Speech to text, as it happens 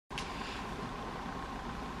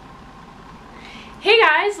Hey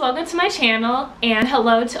guys, welcome to my channel and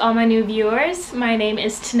hello to all my new viewers. My name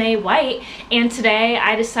is Tanaye White and today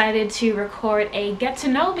I decided to record a get to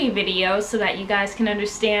know me video so that you guys can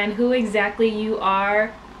understand who exactly you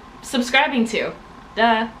are subscribing to.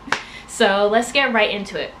 Duh. So let's get right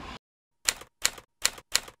into it.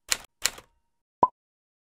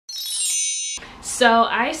 So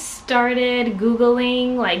I started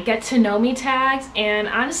Googling like get to know me tags, and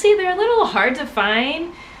honestly they're a little hard to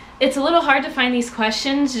find. It's a little hard to find these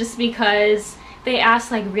questions just because they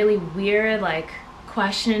ask like really weird like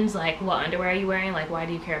questions like what underwear are you wearing, like why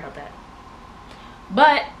do you care about that?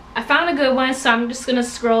 But I found a good one, so I'm just gonna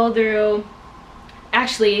scroll through.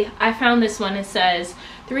 Actually, I found this one. It says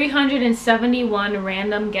 371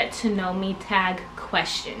 random get to know me tag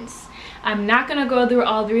questions. I'm not gonna go through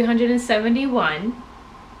all 371.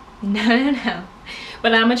 No.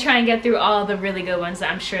 But I'm gonna try and get through all the really good ones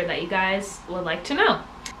that I'm sure that you guys would like to know.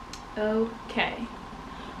 Okay.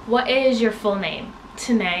 What is your full name?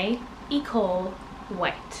 Tanaye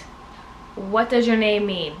White. What does your name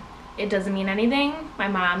mean? It doesn't mean anything. My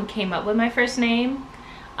mom came up with my first name.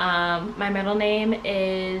 My middle name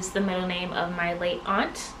is the middle name of my late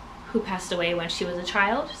aunt who passed away when she was a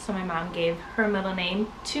child. So my mom gave her middle name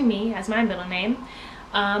to me as my middle name.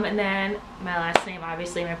 And then my last name,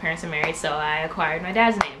 obviously my parents are married, so I acquired my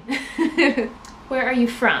dad's name. Where are you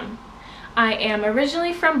from? I am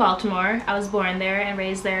originally from Baltimore. I was born there and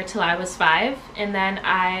raised there till I was 5, and then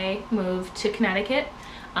I moved to Connecticut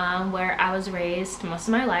where I was raised most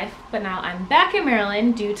of my life, but now I'm back in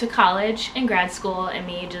Maryland due to college and grad school and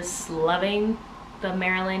me just loving the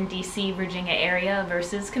Maryland, DC, Virginia area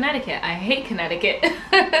versus Connecticut. I hate Connecticut.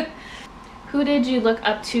 Who did you look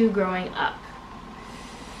up to growing up?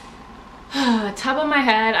 Top of my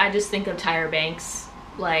head, I just think of Tyra Banks.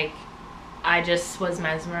 Like, I just was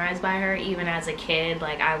mesmerized by her even as a kid.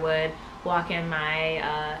 Like, I would walk in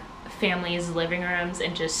my family's living rooms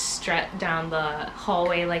and just strut down the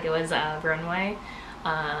hallway like it was a runway.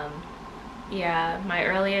 Yeah, my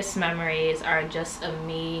earliest memories are just of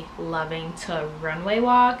me loving to runway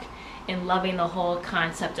walk and loving the whole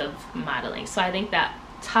concept of modeling. So I think that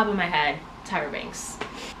top of my head, Tyra Banks.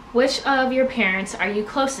 Which of your parents are you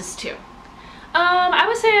closest to? I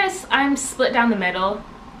would say I'm split down the middle.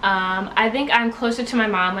 I think I'm closer to my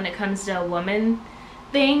mom when it comes to woman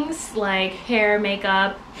things like hair,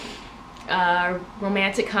 makeup,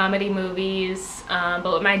 romantic comedy movies,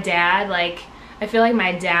 but with my dad, like, I feel like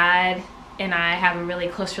my dad and I have a really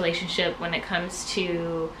close relationship when it comes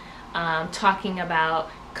to talking about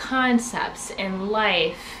concepts in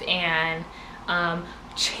life and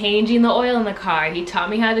changing the oil in the car. He taught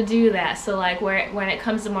me how to do that. So like when it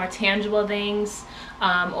comes to more tangible things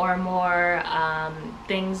or more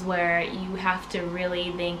things where you have to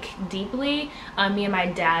really think deeply, me and my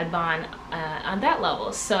dad bond on that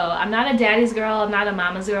level. So I'm not a daddy's girl, I'm not a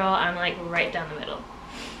mama's girl, I'm like right down the middle.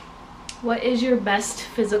 What is your best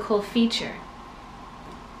physical feature?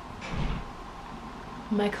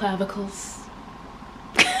 My clavicles.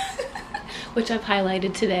 Which I've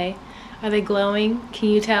highlighted today. Are they glowing? Can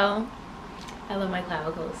you tell? I love my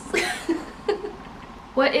clavicles.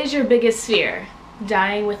 What is your biggest fear?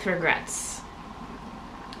 Dying with regrets.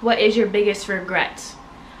 What is your biggest regret?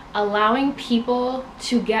 Allowing people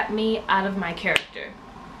to get me out of my character.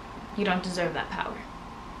 You don't deserve that power.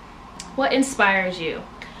 What inspires you?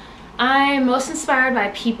 I'm most inspired by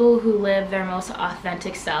people who live their most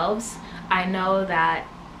authentic selves. I know that,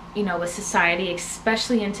 you know, with society,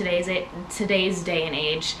 especially in today's day and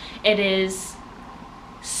age, it is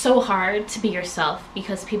so hard to be yourself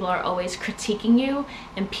because people are always critiquing you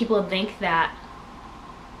and people think that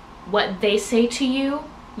what they say to you,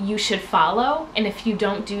 you should follow, and if you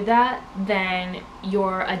don't do that, then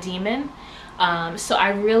you're a demon. So I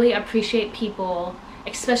really appreciate people,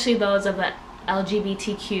 especially those of the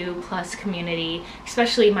LGBTQ plus community,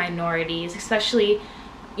 especially minorities, especially,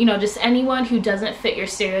 you know, just anyone who doesn't fit your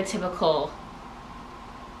stereotypical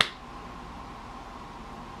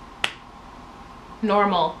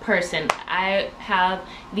normal person. I have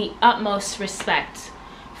the utmost respect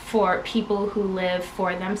for people who live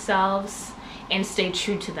for themselves and stay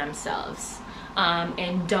true to themselves,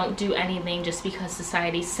 and don't do anything just because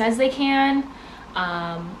society says they can.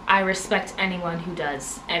 I respect anyone who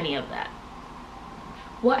does any of that.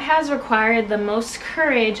 What has required the most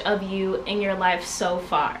courage of you in your life so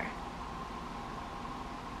far?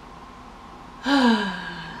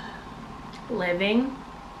 Living.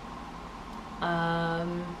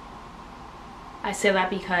 I say that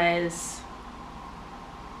because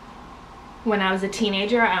when I was a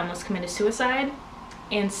teenager, I almost committed suicide.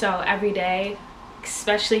 And so every day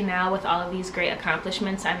especially now with all of these great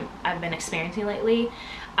accomplishments I've been experiencing lately,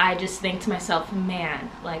 I just think to myself, man,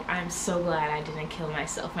 like, I'm so glad I didn't kill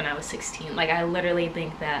myself when I was 16. Like, I literally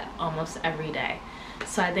think that almost every day.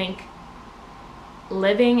 So I think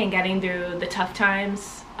living and getting through the tough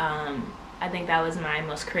times, I think that was my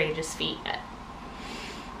most courageous feat yet.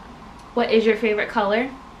 What is your favorite color?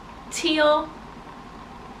 Teal,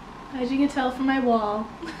 as you can tell from my wall.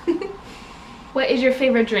 What is your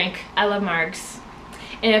favorite drink? I love margs.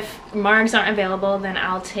 And if margs aren't available, then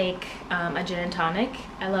I'll take a gin and tonic.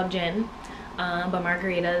 I love gin, but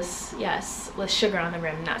margaritas, yes, with sugar on the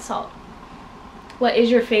rim, not salt. What is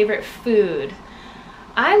your favorite food?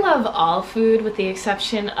 I love all food with the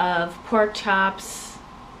exception of pork chops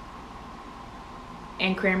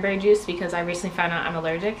and cranberry juice, because I recently found out I'm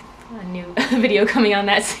allergic. A new video coming on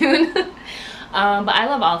that soon. But I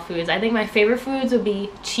love all foods. I think my favorite foods would be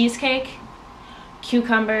cheesecake,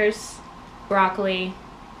 cucumbers, broccoli.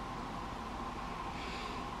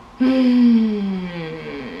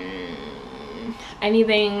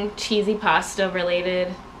 Anything cheesy pasta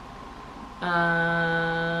related.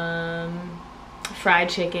 Fried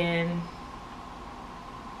chicken.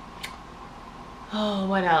 Oh,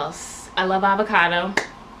 what else? I love avocado.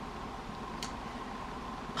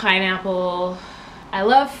 Pineapple. I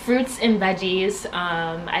love fruits and veggies.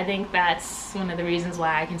 I think that's one of the reasons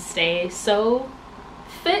why I can stay so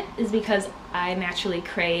fit, is because I naturally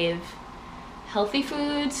crave healthy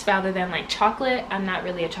foods rather than like chocolate. I'm not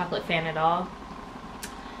really a chocolate fan at all.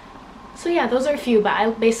 So yeah, those are a few, but I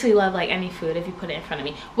basically love like any food if you put it in front of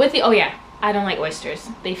me. With the, oh yeah, I don't like oysters.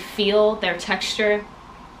 They feel their texture.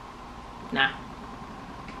 Nah.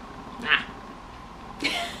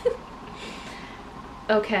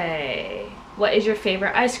 Okay, what is your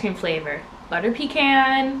favorite ice cream flavor? Butter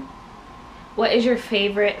pecan. What is your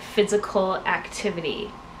favorite physical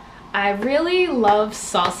activity? I really love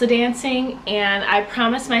salsa dancing, and I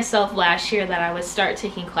promised myself last year that I would start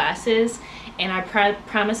taking classes, and I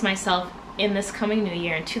promised myself in this coming new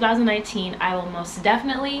year, in 2019, I will most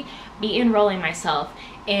definitely be enrolling myself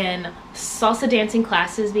in salsa dancing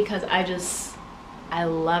classes, because I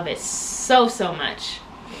love it so much.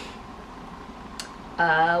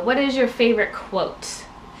 What is your favorite quote?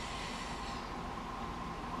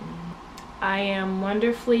 I am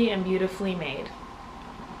wonderfully and beautifully made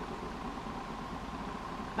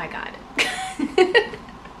by God.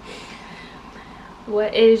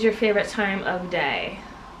 What is your favorite time of day?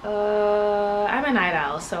 I'm a night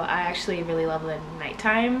owl, so I actually really love the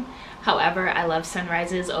nighttime. However, I love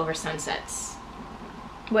sunrises over sunsets.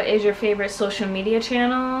 What is your favorite social media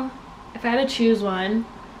channel? If I had to choose one,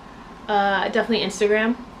 definitely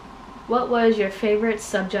Instagram. What was your favorite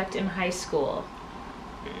subject in high school?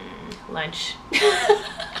 Lunch.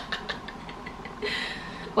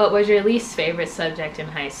 What was your least favorite subject in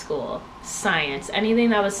high school? Science. Anything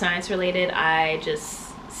that was science related, I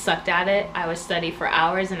just sucked at it. I would study for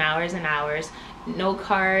hours and hours and hours, no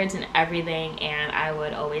cards and everything, and I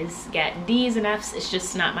would always get D's and F's. It's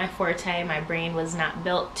just not my forte. My brain was not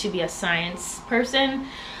built to be a science person.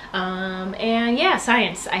 And yeah,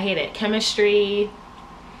 science, I hate it. Chemistry,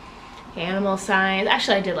 animal science.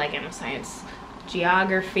 Actually, I did like animal science.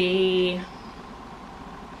 Geography.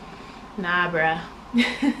 Nah, bruh.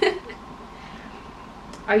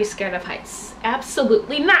 Are you scared of heights?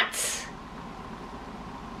 Absolutely not.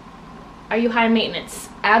 Are you high maintenance?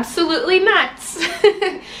 Absolutely not.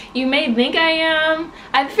 You may think I am.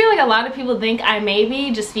 I feel like a lot of people think I may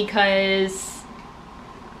be, just because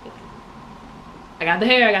I got the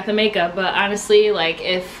hair, I got the makeup, but honestly, like,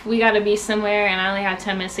 if we gotta be somewhere and I only have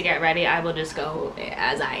 10 minutes to get ready, I will just go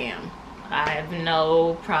as I am. I have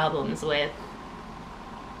no problems with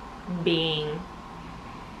being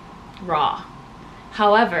raw.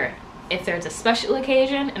 However, if there's a special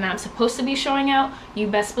occasion and I'm supposed to be showing out, you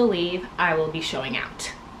best believe I will be showing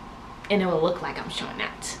out. And it will look like I'm showing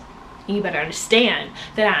out. You better understand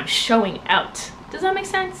that I'm showing out. Does that make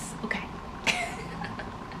sense? Okay.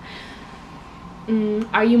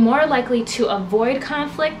 Are you more likely to avoid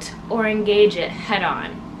conflict or engage it head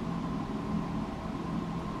on?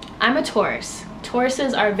 I'm a Taurus.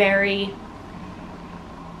 Tauruses are very,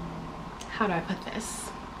 how do I put this?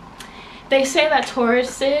 They say that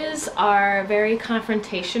Tauruses are very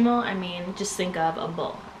confrontational. I mean, just think of a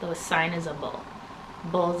bull. The sign is a bull.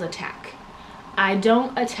 Bulls attack. I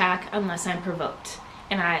don't attack unless I'm provoked.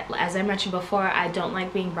 And as I mentioned before, I don't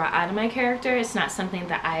like being brought out of my character. It's not something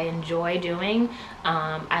that I enjoy doing.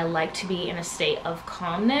 I like to be in a state of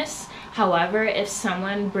calmness. However, if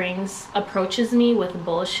someone approaches me with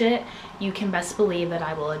bullshit, you can best believe that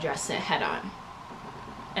I will address it head on.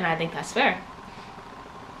 And I think that's fair.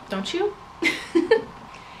 Don't you?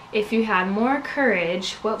 If you had more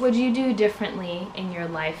courage, what would you do differently in your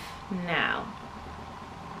life now?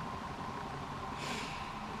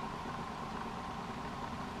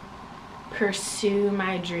 Pursue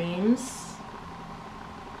my dreams,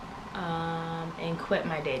 and quit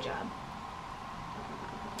my day job.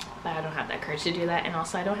 But I don't have that courage to do that, and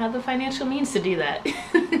also I don't have the financial means to do that.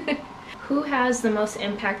 Who has the most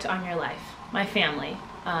impact on your life? My family.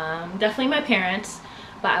 Definitely my parents,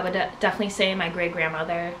 but I would definitely say my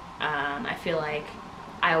great-grandmother. I feel like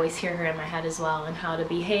I always hear her in my head as well, and how to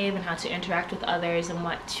behave and how to interact with others and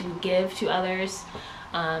what to give to others.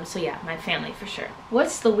 So yeah, my family for sure.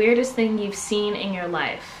 What's the weirdest thing you've seen in your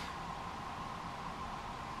life?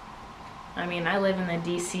 I mean, I live in the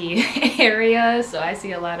DC area, so I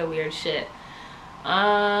see a lot of weird shit.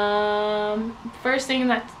 First thing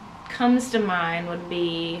that comes to mind would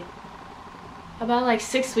be about like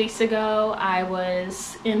 6 weeks ago, I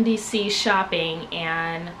was in DC shopping,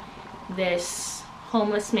 and this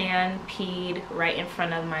homeless man peed right in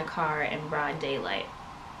front of my car in broad daylight.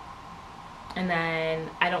 And then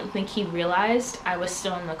I don't think he realized I was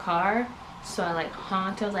still in the car. So I like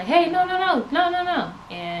honked. I was like, hey, no.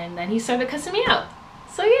 And then he started cussing me out.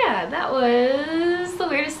 So yeah, that was the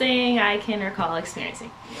weirdest thing I can recall experiencing.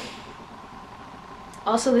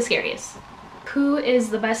 Also the scariest. Who is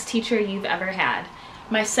the best teacher you've ever had?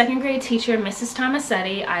 My 2nd grade teacher, Mrs.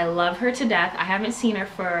 Tomasetti. I love her to death. I haven't seen her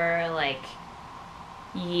for like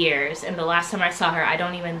years, and the last time I saw her, I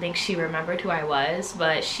don't even think she remembered who I was,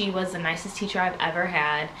 but she was the nicest teacher I've ever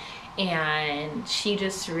had, and she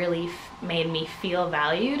just really made me feel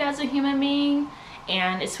valued as a human being.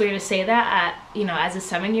 And it's weird to say that as a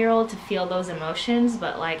 7-year-old, to feel those emotions,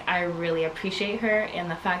 but like I really appreciate her,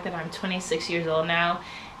 and the fact that I'm 26 years old now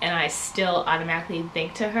and I still automatically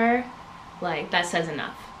think to her, like that says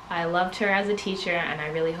enough. I loved her as a teacher, and I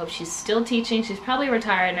really hope she's still teaching. She's probably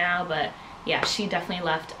retired now, but yeah, she definitely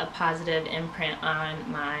left a positive imprint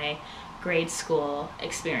on my grade school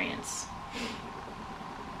experience.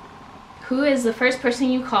 Who is the first person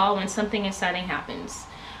you call when something exciting happens?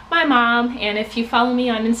 My mom. And if you follow me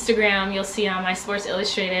on Instagram, you'll see on my Sports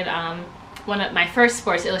Illustrated, one of my first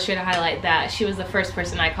Sports Illustrated highlight, that she was the first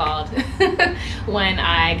person I called when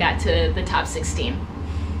I got to the top 16.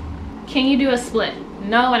 Can you do a split?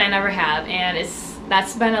 No, and I never have, and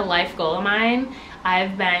that's been a life goal of mine.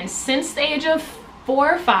 I've been, since the age of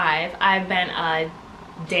 4 or 5, I've been a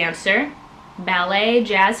dancer, ballet,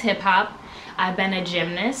 jazz, hip-hop. I've been a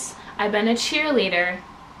gymnast. I've been a cheerleader.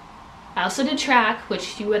 I also did track,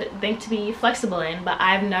 which you would think to be flexible in, but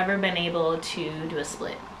I've never been able to do a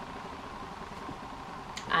split.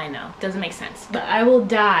 I know, doesn't make sense, but I will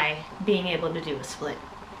die being able to do a split.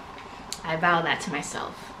 I vow that to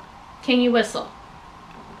myself. Can you whistle?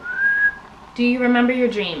 Do you remember your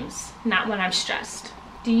dreams? Not when I'm stressed.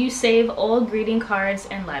 Do you save old greeting cards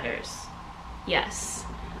and letters? Yes.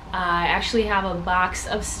 I actually have a box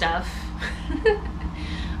of stuff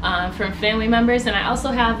from family members, and I also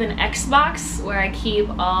have an Xbox where I keep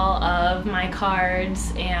all of my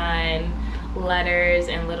cards and letters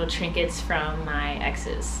and little trinkets from my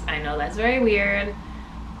exes. I know that's very weird,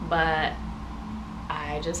 but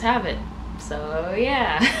I just have it. So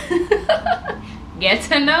yeah. Get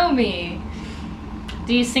to know me.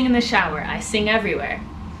 Do you sing in the shower? I sing everywhere.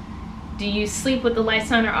 Do you sleep with the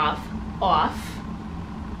lights on or off? Off.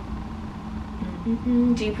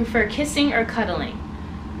 Do you prefer kissing or cuddling?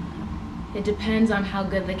 It depends on how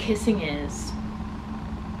good the kissing is.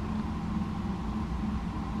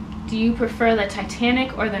 Do you prefer the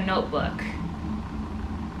Titanic or the Notebook?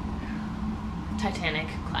 Titanic,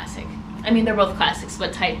 classic. I mean, they're both classics,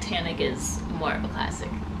 but Titanic is more of a classic.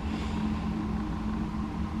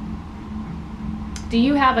 Do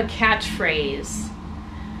you have a catchphrase?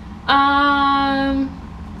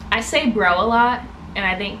 I say bro a lot, and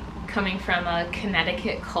I think coming from a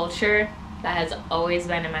Connecticut culture, that has always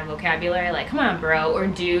been in my vocabulary. Like, come on, bro, or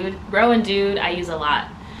dude. Bro and dude, I use a lot.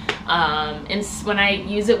 And when I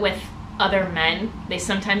use it with other men, they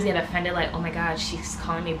sometimes get offended, like, oh my god, she's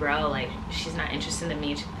calling me bro, like, she's not interested in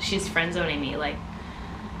me, she's friend-zoning me, like,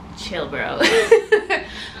 chill, bro.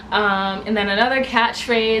 And then another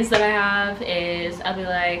catchphrase that I have is, I'll be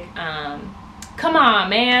like, come on,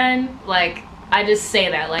 man. Like, I just say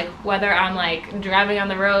that, like, whether I'm like driving on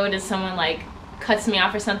the road and someone like cuts me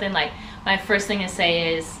off or something, like, my first thing to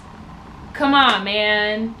say is, come on,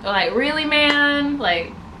 man. Or like, really, man?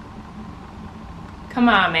 Like, come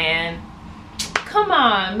on, man. Come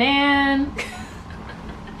on, man.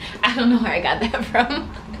 I don't know where I got that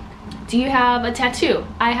from. Do you have a tattoo?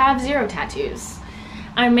 I have 0 tattoos.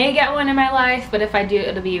 I may get one in my life, but if I do,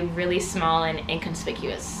 it'll be really small and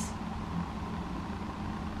inconspicuous.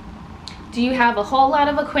 Do you have a whole lot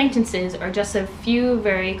of acquaintances or just a few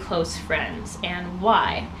very close friends, and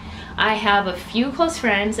why? I have a few close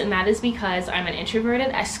friends, and that is because I'm an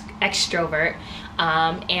introverted extrovert,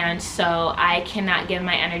 and so I cannot give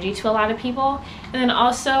my energy to a lot of people. And then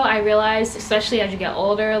also I realized, especially as you get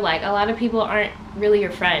older, like a lot of people aren't really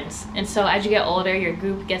your friends, and so as you get older your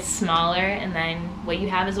group gets smaller, and then what you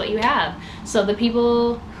have is what you have. So the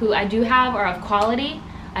people who I do have are of quality.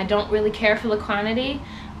 I don't really care for the quantity,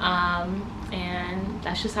 and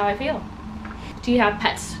that's just how I feel. Do you have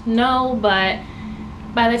pets? No, but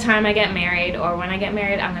by the time I get married, or when I get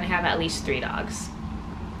married, I'm gonna have at least 3 dogs.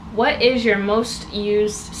 What is your most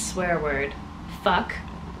used swear word? Fuck.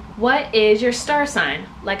 What is your star sign?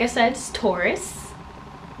 Like I said, it's Taurus.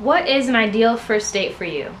 What is an ideal first date for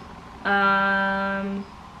you?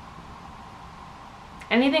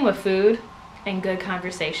 Anything with food and good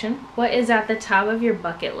conversation. What is at the top of your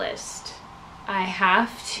bucket list? I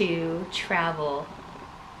have to travel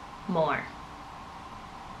more.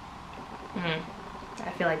 I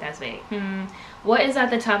feel like that's vague. What is at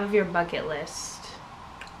the top of your bucket list?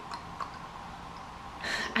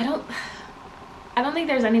 I don't think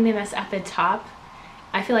there's anything that's at the top.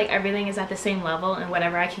 I feel like everything is at the same level, and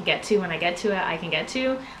whatever I can get to when I get to it, I can get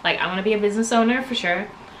to. Like, I want to be a business owner for sure.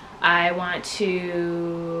 I want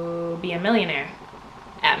to be a millionaire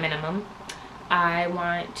at minimum. I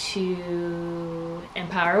want to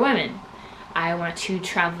empower women. I want to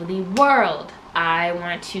travel the world. I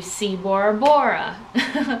want to see Bora Bora.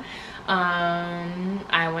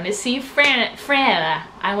 I want to see France.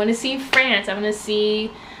 I want to see France. I want to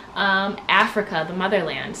see Africa, the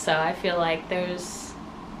motherland. So I feel like there's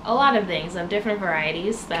a lot of things of different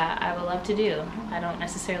varieties that I would love to do. I don't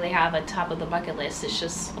necessarily have a top of the bucket list. It's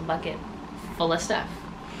just a bucket full of stuff.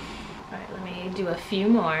 All right, let me do a few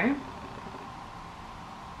more.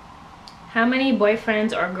 How many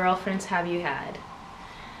boyfriends or girlfriends have you had?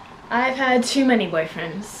 I've had too many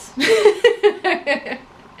boyfriends.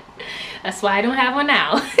 That's why I don't have one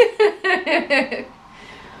now.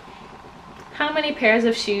 How many pairs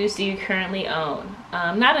of shoes do you currently own?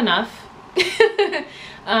 Not enough.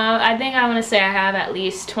 I think I want to say I have at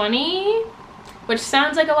least 20, which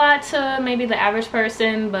sounds like a lot to maybe the average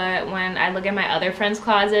person, but when I look at my other friends'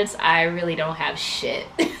 closets, I really don't have shit.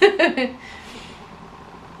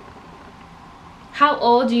 How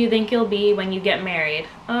old do you think you'll be when you get married?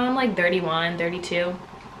 Like 31, 32.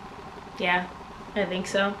 Yeah, I think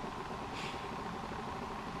so.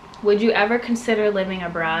 Would you ever consider living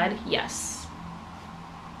abroad? Yes.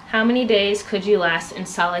 How many days could you last in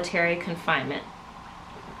solitary confinement?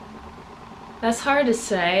 That's hard to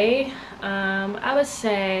say. I would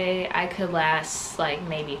say I could last like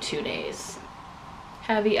maybe 2 days.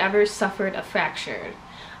 Have you ever suffered a fracture?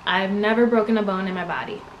 I've never broken a bone in my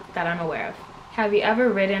body that I'm aware of. Have you ever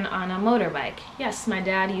ridden on a motorbike? Yes, my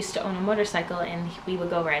dad used to own a motorcycle and we would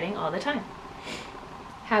go riding all the time.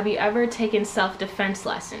 Have you ever taken self-defense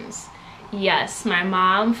lessons? Yes, my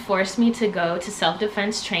mom forced me to go to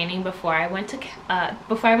self-defense training before I went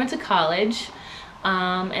to college.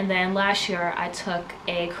 And then last year I took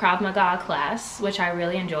a Krav Maga class, which I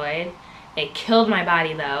really enjoyed. It killed my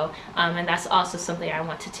body though, and that's also something I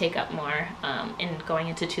want to take up more in going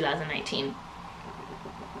into 2019.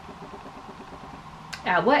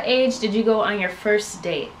 At what age did you go on your first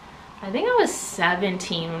date? I think I was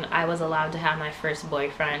 17 when I was allowed to have my first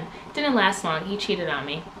boyfriend. Didn't last long, he cheated on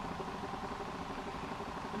me.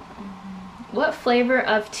 What flavor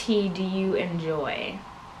of tea do you enjoy?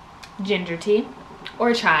 Ginger tea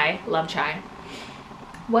or chai, love chai.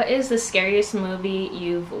 What is the scariest movie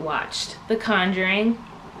you've watched? The Conjuring.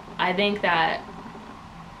 I think that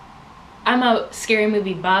I'm a scary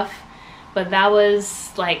movie buff, but that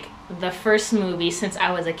was like the first movie since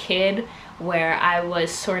I was a kid where I was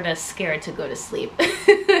sort of scared to go to sleep.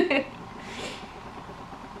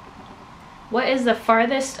 What is the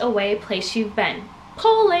farthest away place you've been?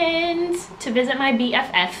 Poland, to visit my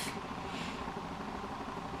BFF.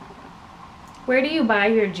 Where do you buy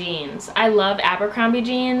your jeans? I love Abercrombie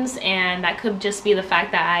jeans, and that could just be the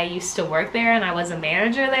fact that I used to work there and I was a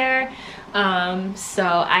manager there. So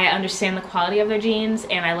I understand the quality of their jeans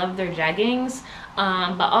and I love their jeggings.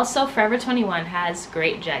 But also Forever 21 has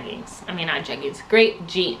great jeggings. I mean, not jeggings, great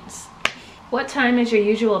jeans. What time is your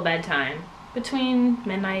usual bedtime? Between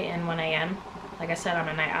midnight and 1 a.m. Like I said, I'm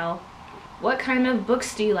a night owl. What kind of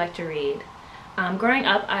books do you like to read? Growing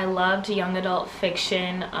up, I loved young adult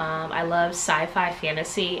fiction. I love sci-fi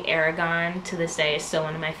fantasy. Aragon, to this day, is still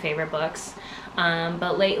one of my favorite books.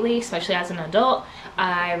 But lately, especially as an adult,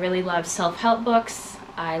 I really love self-help books.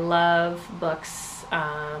 I love books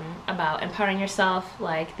about empowering yourself,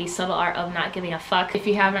 like The Subtle Art of Not Giving a Fuck. If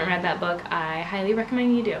you haven't read that book, I highly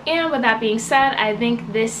recommend you do. And with that being said, I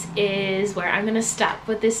think this is where I'm gonna stop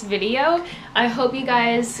with this video. I hope you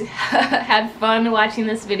guys had fun watching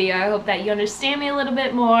this video. I hope that you understand me a little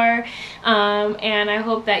bit more, and I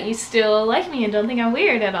hope that you still like me and don't think I'm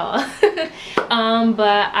weird at all.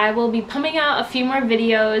 But I will be pumping out a few more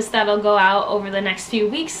videos that'll go out over the next few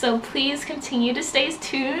weeks, so please continue to stay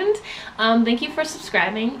tuned. Thank you for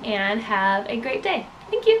subscribing and have a great day.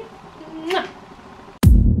 Thank you. Mwah.